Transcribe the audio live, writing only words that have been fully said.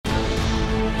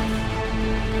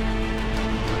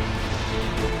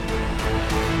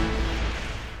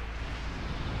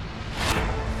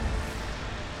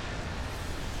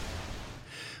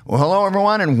Well, hello,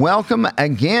 everyone, and welcome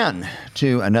again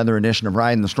to another edition of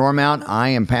Riding the Storm Out. I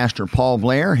am Pastor Paul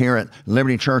Blair here at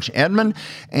Liberty Church Edmond,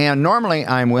 and normally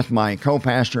I'm with my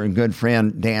co-pastor and good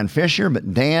friend Dan Fisher,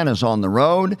 but Dan is on the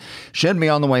road, should be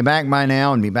on the way back by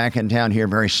now and be back in town here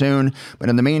very soon. But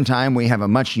in the meantime, we have a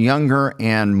much younger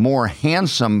and more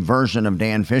handsome version of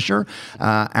Dan Fisher,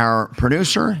 our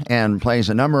producer, and plays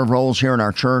a number of roles here in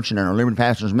our church and in our Liberty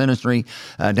Pastors Ministry,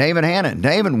 David Hannon.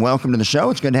 David, welcome to the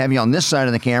show. It's good to have you on this side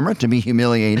of the camera to be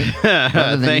humiliated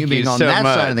rather than you being on that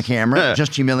side of the camera,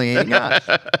 just humiliating us.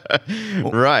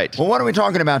 Right. Well, what are we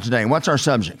talking about today? What's our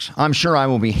subjects? I'm sure I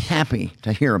will be happy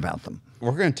to hear about them.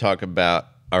 We're going to talk about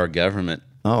our government.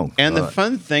 Oh, and the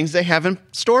fun things they have in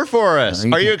store for us.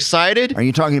 Are you excited? Are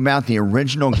you talking about the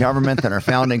original government that our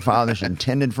founding fathers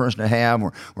intended for us to have,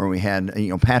 where we had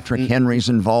Patrick Henry's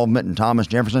involvement and Thomas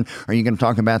Jefferson? Are you going to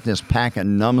talk about this pack of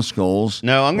numbskulls?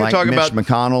 No, I'm going to talk about Mitch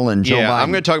McConnell and Joe Biden.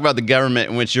 I'm going to talk about the government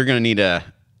in which you're going to need a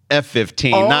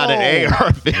F-15, not an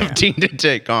AR-15 to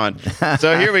take on.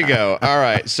 So here we go. All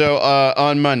right. So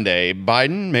on Monday,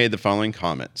 Biden made the following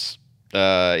comments.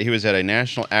 He was at a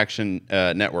National Action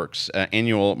Network's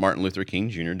annual Martin Luther King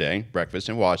Jr. Day breakfast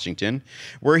in Washington,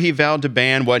 where he vowed to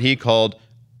ban what he called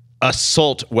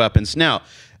assault weapons. Now,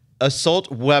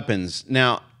 assault weapons.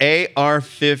 Now,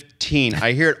 AR-15.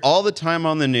 I hear it all the time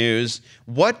on the news.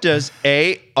 What does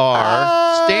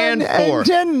AR stand for?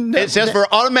 It stands for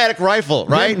automatic rifle,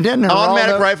 right? Didn't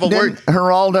automatic rifle.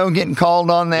 Geraldo getting called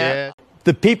on that? Yeah.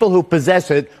 The people who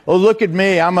possess it, oh, look at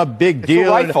me, I'm a big deal.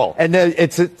 It's a rifle. And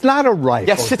it's not a rifle.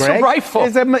 Yes, it's Greg. a rifle.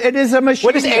 It is a machine.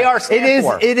 What does AR stand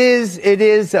for? It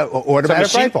is an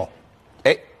automatic rifle.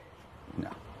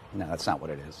 No, that's not what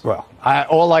it is. Well,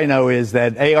 all I know is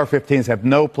that AR-15s have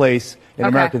no place in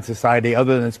American society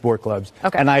other than sport clubs.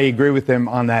 Okay. And I agree with him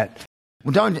on that.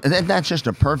 Well, that's just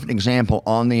a perfect example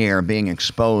on the air being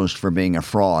exposed for being a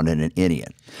fraud and an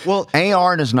idiot. Well,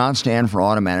 AR does not stand for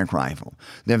automatic rifle.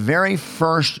 The very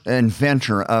first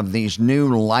inventor of these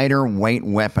new lighter weight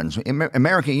weapons.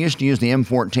 America used to use the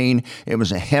M14. It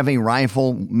was a heavy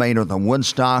rifle made of the wood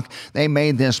stock. They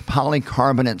made this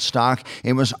polycarbonate stock.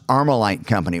 It was Armalite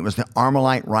Company. It was the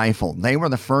Armalite rifle. They were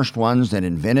the first ones that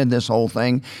invented this whole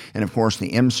thing. And of course, the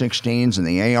M16s and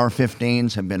the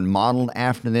AR-15s have been modeled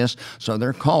after this. So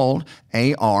they're called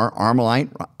AR,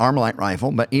 Armalite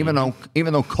rifle. But even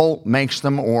though Colt makes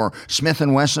them or Smith &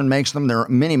 Wesson makes them, there are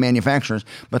many manufacturers,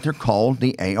 but they're called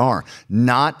the AR,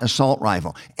 not assault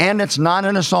rifle. And it's not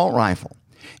an assault rifle.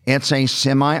 It's a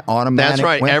semi-automatic That's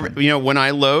right. weapon. When I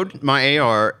load my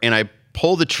AR and I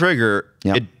pull the trigger,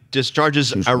 it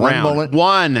discharges a round. One bullet,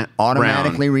 one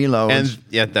automatically reloads. And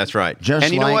yeah, that's right. Just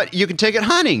know what? You can take it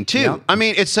hunting too. Yep. I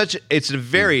mean, it's a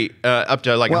very up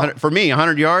to like 100, for me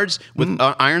 100 yards with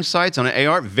iron sights on an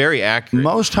AR, very accurate.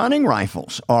 Most hunting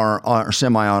rifles are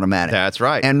semi-automatic. That's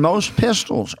right. And most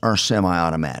pistols are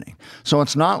semi-automatic. So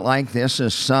it's not like this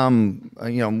is some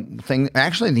thing.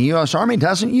 Actually, the U.S. Army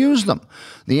doesn't use them.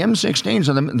 The M16s,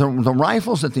 or the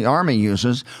rifles that the Army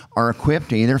uses, are equipped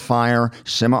to either fire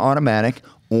semi-automatic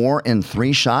or in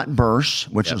 3-shot bursts,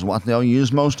 which is what they'll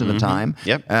use most of the time.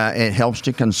 Yep. It helps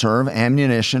to conserve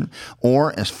ammunition,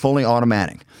 or as fully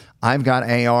automatic. I've got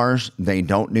ARs. They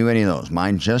don't do any of those.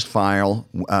 Mine just fire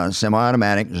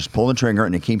semi-automatic. Just pull the trigger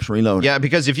and it keeps reloading. Yeah,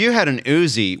 because if you had an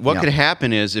Uzi, what could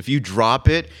happen is if you drop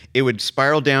it, it would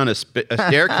spiral down a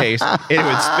staircase and it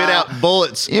would spit out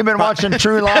bullets. You've been watching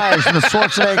True Lies, the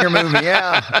Schwarzenegger movie.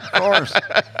 Yeah, of course.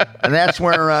 And that's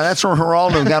where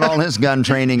Geraldo got all his gun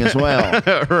training as well.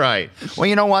 Right.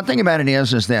 Well, one thing about it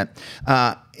is that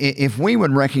if we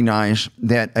would recognize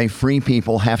that a free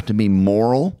people have to be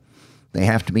moral, they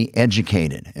have to be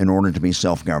educated in order to be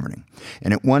self-governing.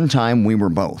 And at one time, we were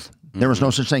both. There was no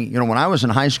such thing. When I was in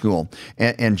high school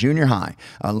and junior high,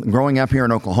 growing up here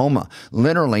in Oklahoma,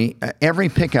 literally every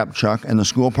pickup truck in the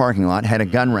school parking lot had a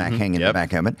gun rack hanging in the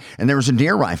back of it, and there was a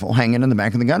deer rifle hanging in the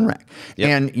back of the gun rack.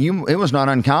 And it was not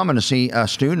uncommon to see a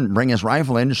student bring his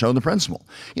rifle in to show the principal.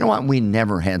 You know what? We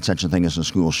never had such a thing as a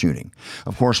school shooting.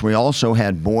 Of course, we also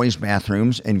had boys'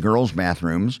 bathrooms and girls'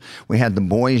 bathrooms. We had the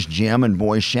boys' gym and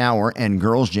boys' shower and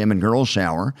girls' gym and girls'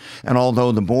 shower. And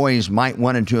although the boys might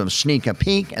wanted to have sneak a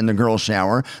peek in the girls'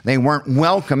 shower, they weren't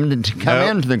welcomed to come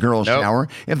into the girls' shower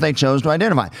if they chose to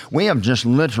identify. We have just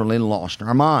literally lost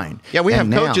our mind. Yeah, we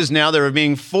have coaches now that are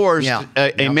being forced,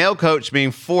 a male coach being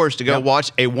forced to go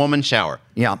watch a woman shower.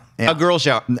 Yeah. A girl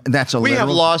shower. We have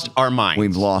lost our minds.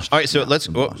 We've lost. All right, so let's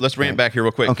bring it back here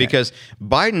real quick because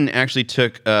Biden actually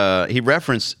he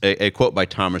referenced a quote by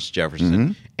Thomas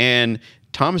Jefferson, and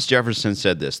Thomas Jefferson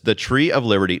said this: "The tree of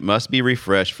liberty must be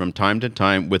refreshed from time to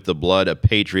time with the blood of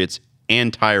patriots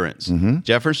and tyrants.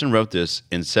 Jefferson wrote this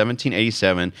in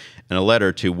 1787 in a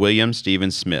letter to William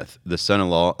Stephen Smith, the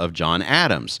son-in-law of John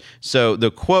Adams. So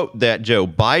the quote that Joe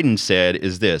Biden said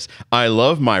is this: "I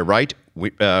love my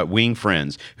right-wing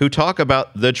friends who talk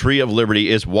about the tree of liberty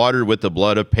is watered with the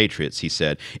blood of patriots," he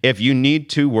said. "If you need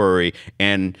to worry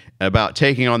and about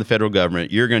taking on the federal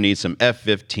government, you're going to need some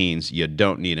F-15s. You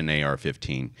don't need an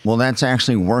AR-15. Well, that's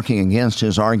actually working against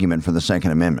his argument for the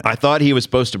Second Amendment. I thought he was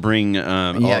supposed to bring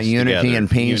unity together. and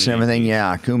peace and everything.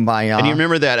 Yeah, kumbaya. And you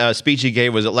remember that speech he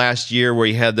gave, was it last year, where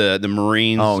he had the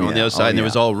Marines on the other side, and it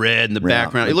was all red in the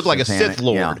background. It looked like a Sith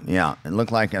Lord. Yeah, it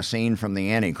looked like a scene from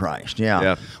the Antichrist. Yeah.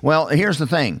 Yeah. Well, here's the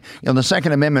thing. The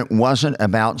Second Amendment wasn't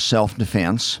about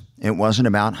self-defense. It wasn't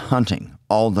about hunting,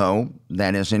 although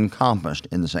that is encompassed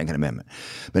in the Second Amendment.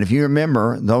 But if you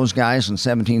remember, those guys in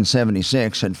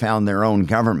 1776 had found their own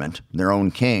government, their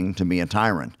own king, to be a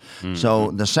tyrant.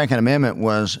 So the Second Amendment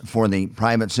was for the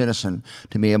private citizen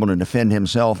to be able to defend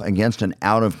himself against an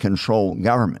out-of-control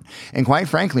government. And quite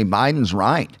frankly, Biden's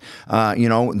right.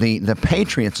 The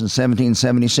Patriots in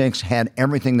 1776 had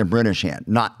everything the British had.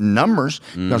 Not numbers,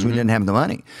 because we didn't have the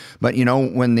money. But,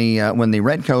 when the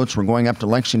Redcoats were going up to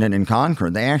Lexington and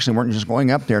Concord, they actually weren't just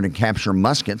going up there to capture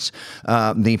muskets.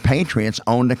 The Patriots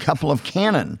owned a couple of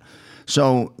cannon.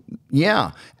 So,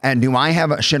 yeah. And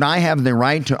should I have the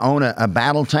right to own a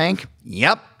battle tank?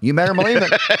 Yep. You better believe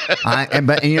it.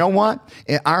 But you know what?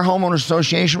 Our homeowners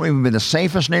association, we would be the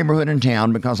safest neighborhood in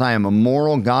town because I am a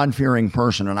moral, God-fearing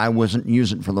person, and I wasn't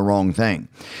use it for the wrong thing.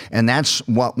 And that's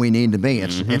what we need to be.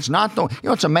 It's not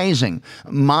it's amazing.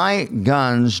 My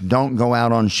guns don't go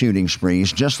out on shooting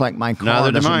sprees, just like my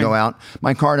car doesn't go out.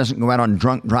 My car doesn't go out on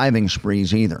drunk driving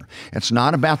sprees either. It's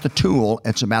not about the tool.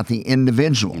 It's about the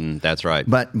individual. That's right.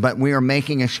 But we are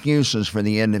making excuses for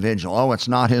the individual. Oh, it's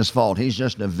not his fault. He's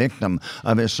just a victim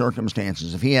of his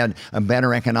circumstances. If he had a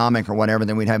better economic or whatever,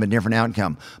 then we'd have a different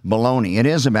outcome. Baloney. It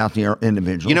is about the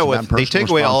individual. You know what? They take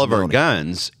away all of our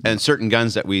guns and certain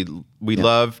guns that we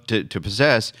love to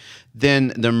possess,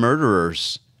 then the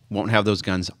murderers won't have those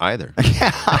guns either.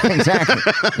 Yeah, exactly.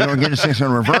 We're getting this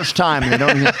in reverse time. And they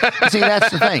don't see,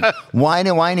 that's the thing. Why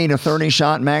do I need a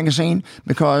 30-shot magazine?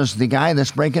 Because the guy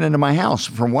that's breaking into my house,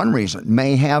 for one reason,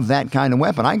 may have that kind of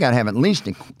weapon. I got to have at least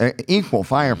equal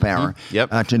firepower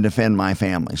to defend my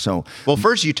family. So, well,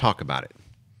 first you talk about it.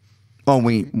 Oh,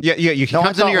 he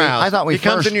comes into your house. He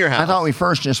comes into your house. I thought we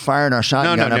first just fired our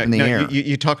shotgun up in the air.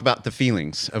 You talk about the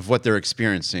feelings of what they're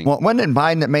experiencing. Well, wasn't it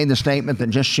Biden that made the statement that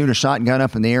just shoot a shotgun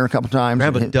up in the air a couple times?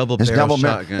 Grab a double-barrel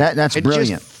shotgun. That's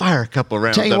brilliant. Just fire a couple of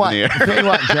rounds up in the air. Tell you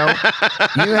what, Joe.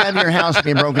 You have your house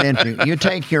being broken into. You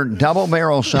take your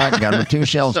double-barrel shotgun with 2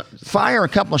 shells, fire a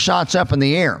couple of shots up in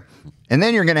the air. And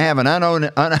then you're going to have an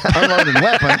unloaded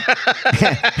weapon,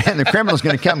 and the criminal's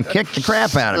going to come kick the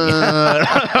crap out of you.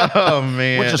 Oh,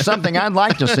 man. Which is something I'd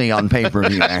like to see on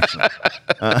pay-per-view, actually.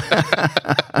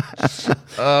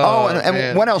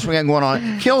 And what else we got going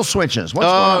on? Kill switches. What's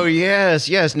going on? Oh,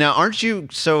 yes. Now, aren't you,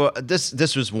 so this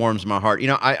just warms my heart.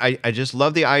 I just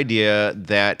love the idea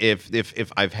that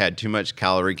if I've had too much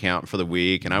calorie count for the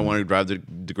week and I want to drive to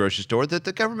the grocery store, that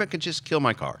the government can just kill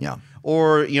my car. Yeah.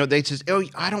 Or, they just,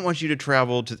 I don't want you to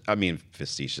travel to,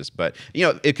 facetious, but,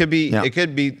 it could be good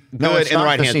in the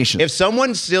right hands. If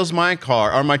someone steals my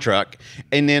car or my truck,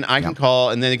 and then I can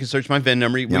call, and then they can search my VIN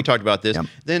number, we talked about this,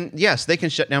 then yes, they can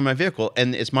shut down my vehicle,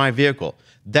 and it's my vehicle.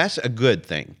 That's a good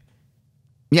thing.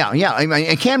 Yeah. I mean,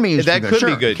 it can be used for good. That could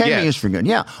be good, It can be used for good.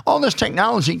 Yeah. All this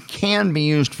technology can be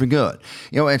used for good.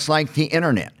 It's like the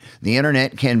internet. The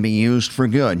internet can be used for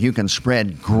good. You can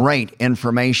spread great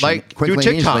information quickly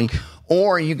and easily.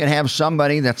 Or you can have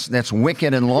somebody that's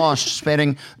wicked and lost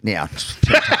spitting. Yeah.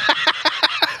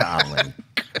 Golly.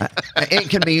 It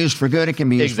can be used for good. It can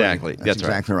be used for good. That's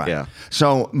exactly right. Yeah.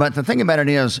 So, but the thing about it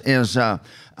is the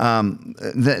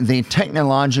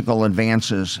technological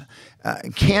advances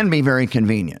can be very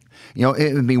convenient.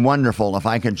 It would be wonderful if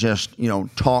I could just,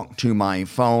 talk to my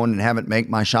phone and have it make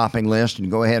my shopping list and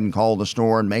go ahead and call the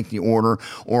store and make the order.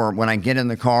 Or when I get in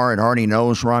the car, it already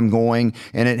knows where I'm going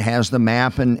and it has the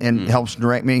map and helps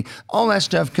direct me. All that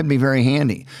stuff could be very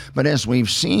handy. But as we've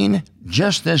seen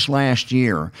just this last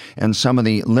year in some of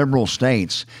the liberal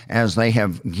states, as they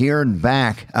have geared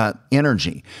back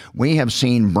energy, we have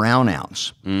seen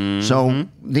brownouts. So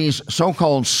these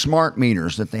so-called smart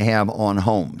meters that they have on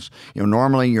homes,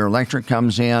 normally your electric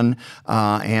comes in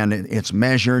and it's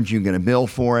measured, you get a bill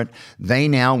for it. They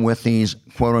now, with these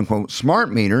quote-unquote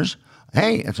smart meters,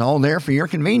 hey, it's all there for your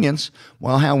convenience.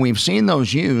 Well, how we've seen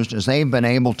those used is they've been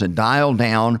able to dial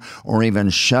down or even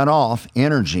shut off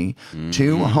energy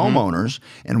to homeowners.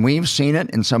 And we've seen it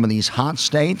in some of these hot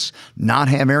states, not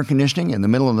have air conditioning in the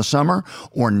middle of the summer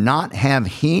or not have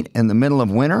heat in the middle of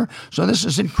winter. So this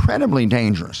is incredibly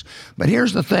dangerous. But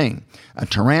here's the thing. A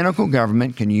tyrannical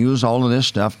government can use all of this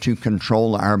stuff to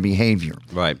control our behavior.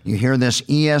 Right. You hear this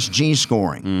ESG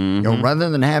scoring. You know, rather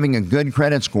than having a good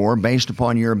credit score based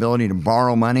upon your ability to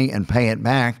borrow money and pay it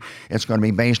back, it's going to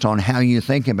be based on how you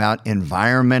think about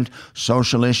environment,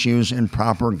 social issues, and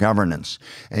proper governance.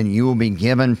 And you will be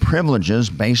given privileges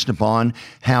based upon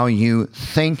how you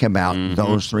think about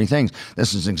those three things.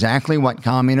 This is exactly what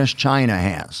communist China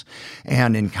has.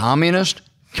 And in communist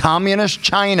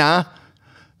China,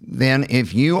 then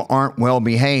if you aren't well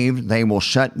behaved, they will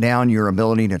shut down your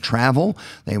ability to travel.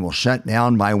 They will shut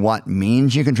down by what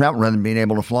means you can travel. Rather than being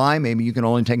able to fly, maybe you can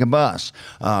only take a bus.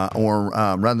 Or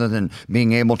rather than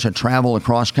being able to travel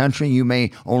across country, you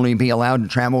may only be allowed to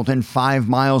travel within 5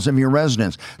 miles of your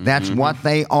residence. That's what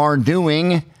they are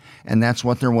doing, and that's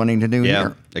what they're wanting to do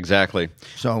here. Exactly.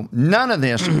 So none of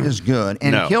this is good.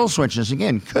 And kill switches,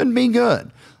 again, could be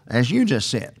good. As you just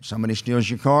said, somebody steals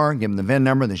your car, give them the VIN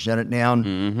number, they shut it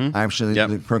down. Actually,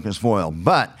 the crook is foiled.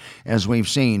 But as we've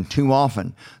seen too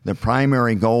often, the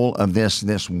primary goal of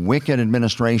this wicked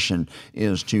administration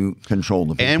is to control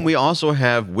the people. And we also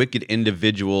have wicked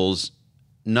individuals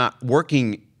not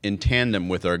working in tandem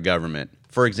with our government.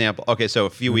 For example, okay, so a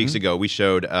few weeks ago we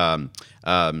showed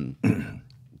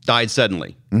died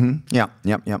suddenly. Yep.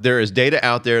 There is data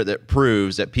out there that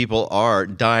proves that people are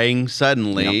dying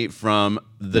suddenly from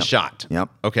the shot.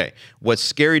 Okay. What's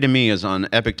scary to me is on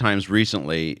Epic Times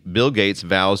recently, Bill Gates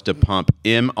vows to pump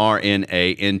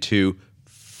mRNA into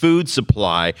food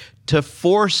supply to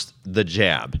force the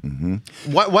jab.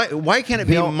 Why can't it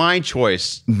be my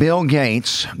choice? Bill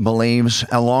Gates believes,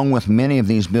 along with many of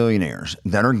these billionaires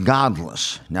that are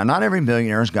godless. Now, not every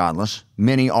billionaire is godless.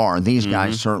 Many are. These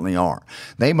guys certainly are.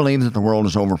 They believe that the world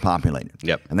is overpopulated.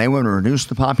 And they want to reduce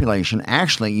the population.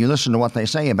 Actually, you listen to what they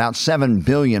say, about 7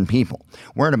 billion people.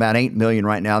 We're at about 8 billion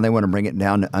right now. They want to bring it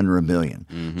down to under 1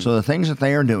 billion. So the things that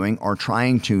they are doing are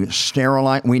trying to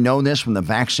sterilize. We know this from the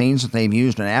vaccines that they've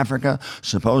used in Africa,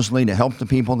 supposedly to help the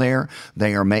people there.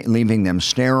 They are leaving them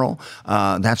sterile.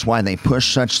 That's why they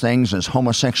push such things as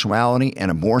homosexuality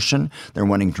and abortion. They're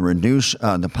wanting to reduce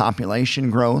the population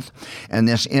growth. And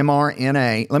this mRNA,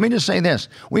 let me just say this.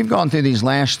 We've gone through these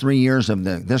last 3 years of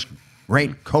this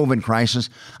great COVID crisis.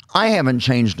 I haven't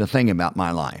changed a thing about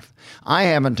my life. I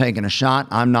haven't taken a shot.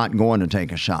 I'm not going to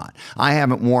take a shot. I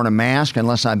haven't worn a mask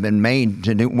unless I've been made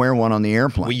to wear one on the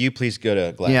airplane. Will you please go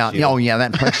to Glass Yeah. Shield? Oh, yeah.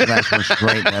 That plexiglass was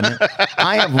great, wasn't it?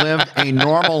 I have lived a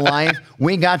normal life.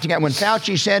 We got together. When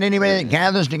Fauci said anybody that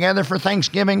gathers together for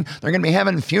Thanksgiving, they're going to be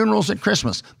having funerals at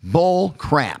Christmas. Bull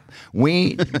crap.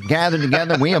 We gathered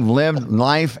together. We have lived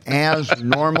life as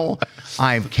normal.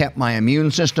 I've kept my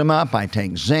immune system up. I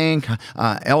take zinc,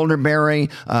 elderberry,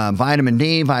 vitamin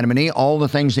D, vitamin E, all the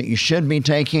things that you should be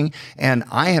taking. And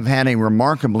I have had a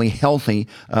remarkably healthy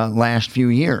last few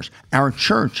years. Our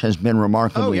church has been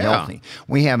remarkably healthy.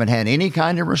 We haven't had any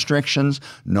kind of restrictions,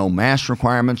 no mask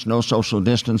requirements, no social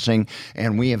distancing.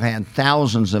 And we have had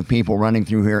thousands of people running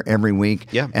through here every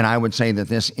week. And I would say that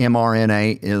this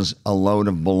mRNA is a load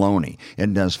of baloney.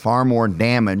 It does far more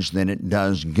damage than it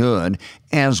does good,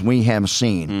 as we have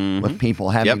seen with people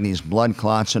having these blood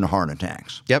clots and heart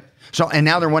attacks. So, and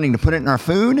now they're wanting to put it in our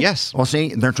food? Yes. Well,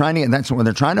 see, they're trying to, that's what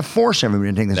they're trying to force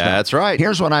everybody to take this stuff. That's right.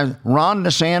 Here's what Ron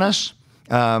DeSantis,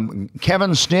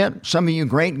 Kevin Stitt, some of you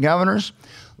great governors,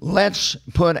 let's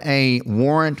put a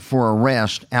warrant for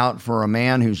arrest out for a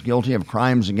man who's guilty of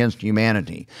crimes against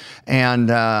humanity. And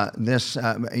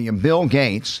Bill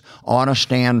Gates ought to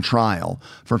stand trial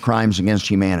for crimes against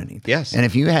humanity. Yes. And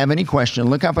if you have any question,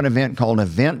 look up an event called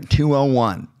Event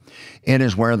 201. It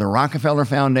is where the Rockefeller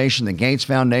Foundation, the Gates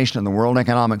Foundation, and the World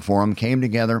Economic Forum came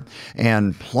together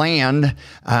and planned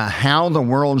how the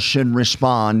world should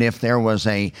respond if there was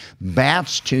a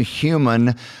bats to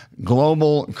human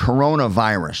global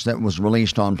coronavirus that was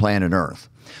released on planet Earth.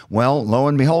 Well, lo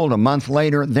and behold, a month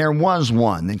later, there was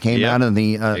one that came out of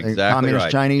the Communist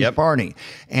Chinese Party.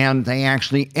 And they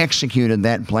actually executed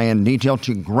that plan in detail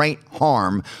to great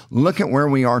harm. Look at where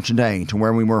we are today to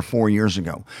where we were 4 years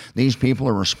ago. These people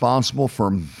are responsible responsible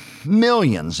for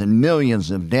millions and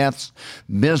millions of deaths,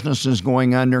 businesses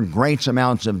going under, great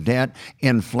amounts of debt,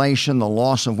 inflation, the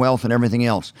loss of wealth, and everything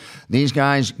else. These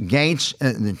guys, Gates,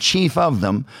 the chief of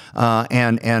them,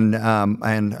 and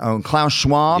Klaus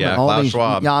Schwab, and all Klaus these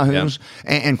Schwab. yahoos,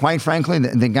 and quite frankly,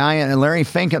 the guy, Larry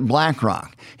Fink at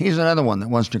BlackRock, he's another one that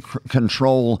wants to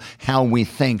control how we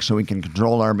think so he can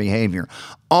control our behavior.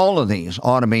 All of these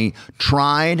ought to be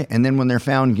tried, and then when they're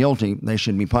found guilty, they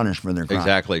should be punished for their crime.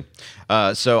 Exactly.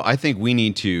 So I think we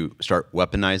need to start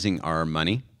weaponizing our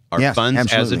money, our Yes, funds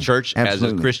as a absolutely. church, as a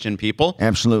Absolutely. Christian people.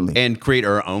 Absolutely. And create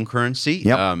our own currency.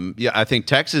 Yep. Yeah, I think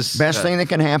Texas... Best thing that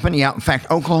can happen. Yeah, in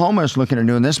fact, Oklahoma is looking at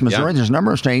doing this. Missouri, there's a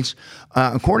number of states.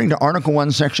 According to Article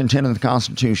 1, Section 10 of the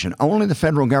Constitution, only the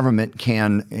federal government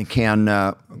can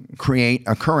create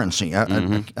a currency,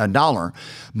 a dollar.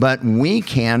 But we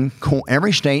can,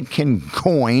 every state can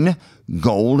coin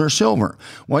gold or silver.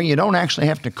 Well, you don't actually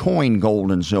have to coin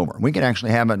gold and silver. We could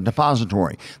actually have a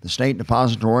depository. The state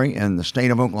depository in the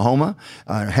state of Oklahoma,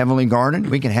 heavily guarded.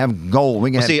 We can have gold.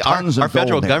 We can have tons our of gold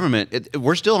federal there. government,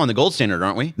 we're still on the gold standard,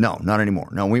 aren't we? No, not anymore.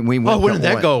 No, we went when to did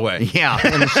that oil. go away? Yeah,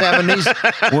 in the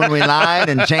 70s when we lied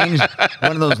and changed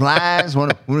one of those lies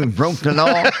when we broke the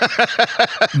law.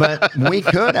 But we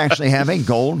could actually have a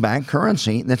gold-backed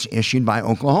currency that's issued by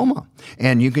Oklahoma.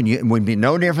 And it would be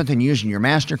no different than using your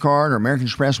MasterCard or American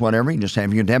Express, whatever. You just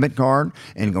have your debit card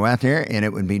and go out there, and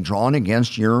it would be drawn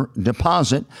against your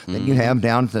deposit that you have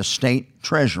down at the state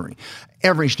treasury.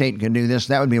 Every state can do this.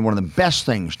 That would be one of the best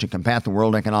things to combat the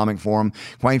World Economic Forum.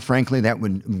 Quite frankly, that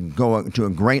would go to a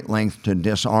great length to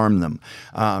disarm them.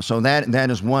 So that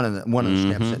is one of the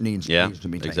steps that needs to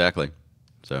be taken. Exactly.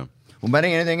 So, Well,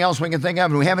 Betty, anything else we can think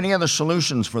of? Do we have any other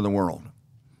solutions for the world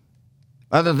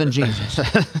other than Jesus?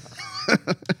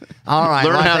 All right.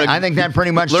 I think that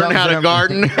pretty much learn sums how it to up.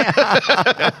 garden,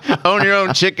 own your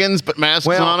own chickens, put masks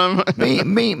on them.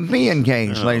 be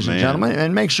engaged, ladies and man. gentlemen,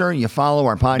 and make sure you follow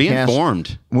our podcast. Be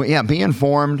informed. Well, yeah, be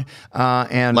informed.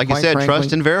 And Like you quite said, frankly,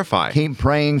 trust and verify. Keep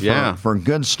praying for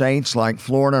good states like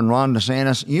Florida and Ron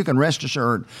DeSantis. You can rest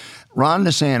assured, Ron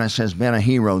DeSantis has been a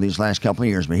hero these last couple of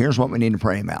years, but here's what we need to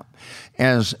pray about.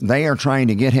 As they are trying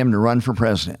to get him to run for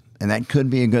president, and that could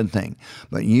be a good thing.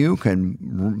 But you can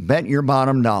bet your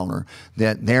bottom dollar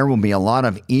that there will be a lot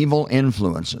of evil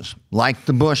influences, like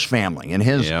the Bush family and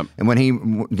and when he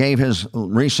gave his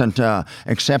recent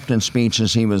acceptance speech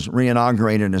as he was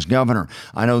reinaugurated as governor.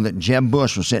 I know that Jeb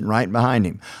Bush was sitting right behind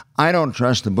him. I don't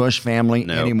trust the Bush family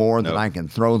anymore than I can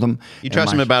throw them. You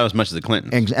trust them about as much as the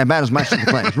Clintons. About as much as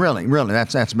the Clintons. Really,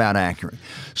 that's about accurate.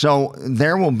 So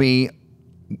there will be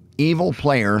evil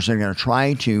players that are going to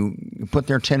try to put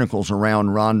their tentacles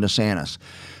around Ron DeSantis.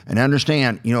 And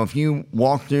understand, if you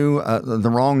walk through the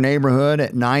wrong neighborhood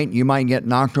at night, you might get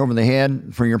knocked over the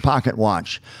head for your pocket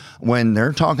watch. When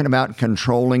they're talking about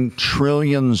controlling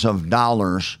trillions of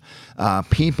dollars,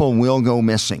 people will go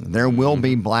missing. There will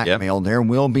be blackmail. There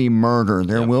will be murder.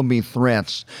 There will be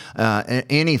threats.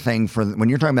 Anything when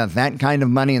you're talking about that kind of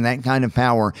money and that kind of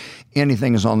power,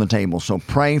 anything is on the table. So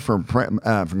pray for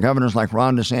governors like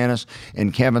Ron DeSantis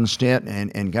and Kevin Stitt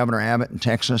and Governor Abbott in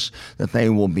Texas that they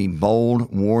will be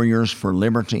bold warriors for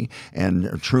liberty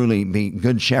and truly be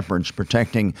good shepherds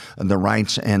protecting the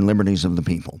rights and liberties of the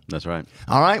people. That's right.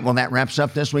 All right. Well, that wraps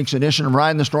up this week's edition of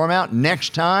Riding the Storm Out.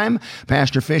 Next time,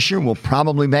 Pastor Fisher will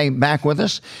probably be back with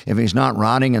us if he's not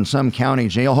rotting in some county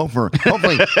jail.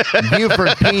 Hopefully,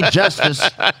 Buford P. Justice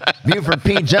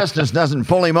doesn't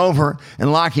pull him over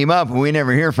and lock him up and we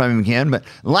never hear from him again. But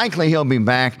likely he'll be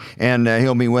back and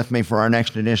he'll be with me for our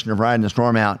next edition of Riding the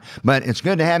Storm Out. But it's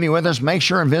good to have you with us. Make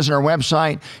sure and visit our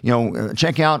website.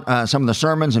 Check out some of the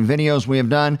sermons and videos we have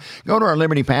done. Go to our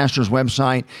Liberty Pastors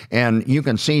website and you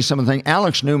can see some of the things.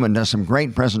 Alex Newman does some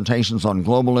great presentations on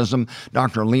globalism.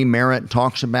 Dr. Lee Merritt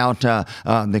talks about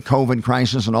the COVID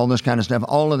crisis and all this kind of stuff.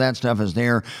 All of that stuff is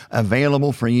there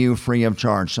available for you free of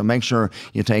charge. So make sure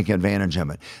you take advantage of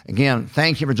it. Again,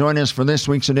 thank you for joining us for this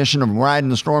week's edition of Riding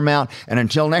the Storm Out. And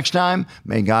until next time,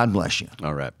 may God bless you.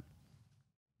 All right.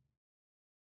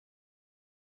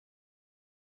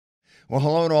 Well,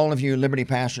 hello to all of you Liberty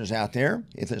pastors out there.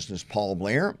 This is Paul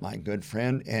Blair. My good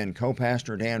friend and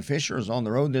co-pastor Dan Fisher is on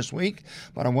the road this week,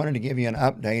 but I wanted to give you an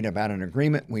update about an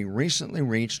agreement we recently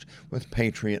reached with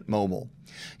Patriot Mobile.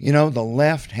 The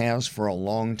left has for a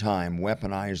long time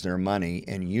weaponized their money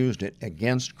and used it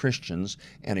against Christians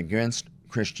and against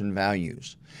Christian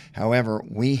values. However,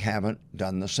 we haven't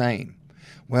done the same.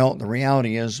 Well, the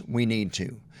reality is we need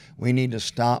to. We need to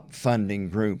stop funding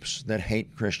groups that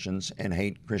hate Christians and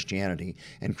hate Christianity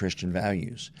and Christian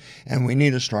values. And we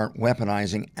need to start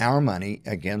weaponizing our money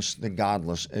against the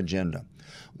godless agenda.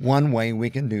 One way we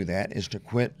can do that is to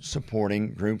quit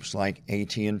supporting groups like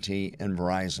AT&T and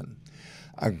Verizon.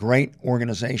 A great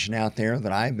organization out there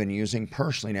that I've been using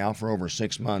personally now for over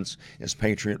 6 months is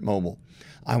Patriot Mobile.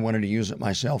 I wanted to use it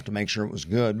myself to make sure it was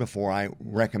good before I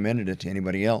recommended it to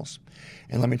anybody else.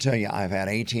 And let me tell you, I've had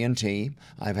AT&T,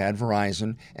 I've had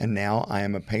Verizon, and now I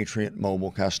am a Patriot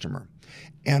Mobile customer.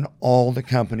 And all the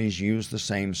companies use the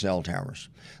same cell towers.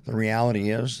 The reality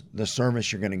is the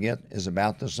service you're going to get is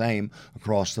about the same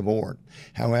across the board.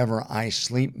 However, I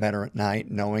sleep better at night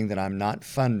knowing that I'm not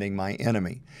funding my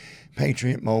enemy.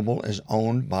 Patriot Mobile is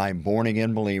owned by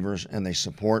born-again believers, and they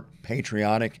support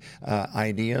patriotic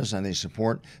ideas, and they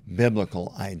support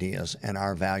biblical ideas and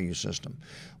our value system,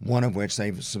 one of which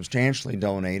they've substantially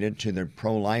donated to their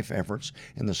pro-life efforts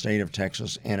in the state of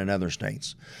Texas and in other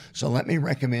states. So let me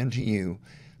recommend to you,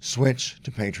 switch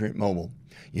to Patriot Mobile.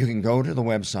 You can go to the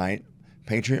website,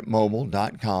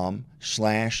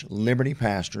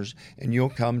 patriotmobile.com/libertypastors, and you'll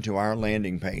come to our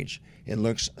landing page. It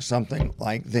looks something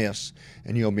like this,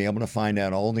 and you'll be able to find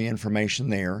out all the information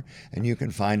there, and you can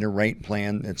find a rate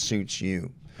plan that suits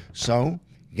you. So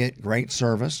get great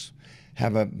service,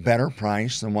 have a better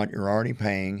price than what you're already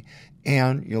paying,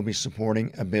 and you'll be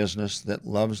supporting a business that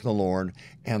loves the Lord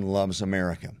and loves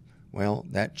America. Well,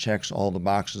 that checks all the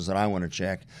boxes that I want to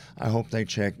check. I hope they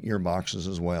check your boxes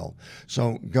as well.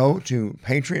 So go to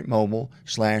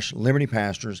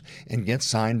patriotmobile/libertypastors and get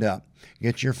signed up.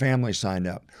 Get your family signed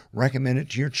up. Recommend it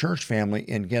to your church family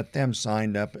and get them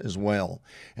signed up as well.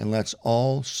 And let's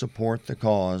all support the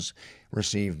cause,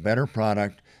 receive better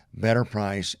product, better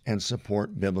price, and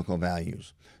support biblical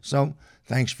values. So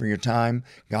thanks for your time.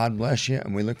 God bless you,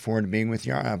 and we look forward to being with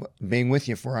you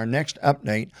for our next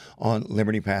update on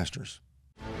Liberty Pastors.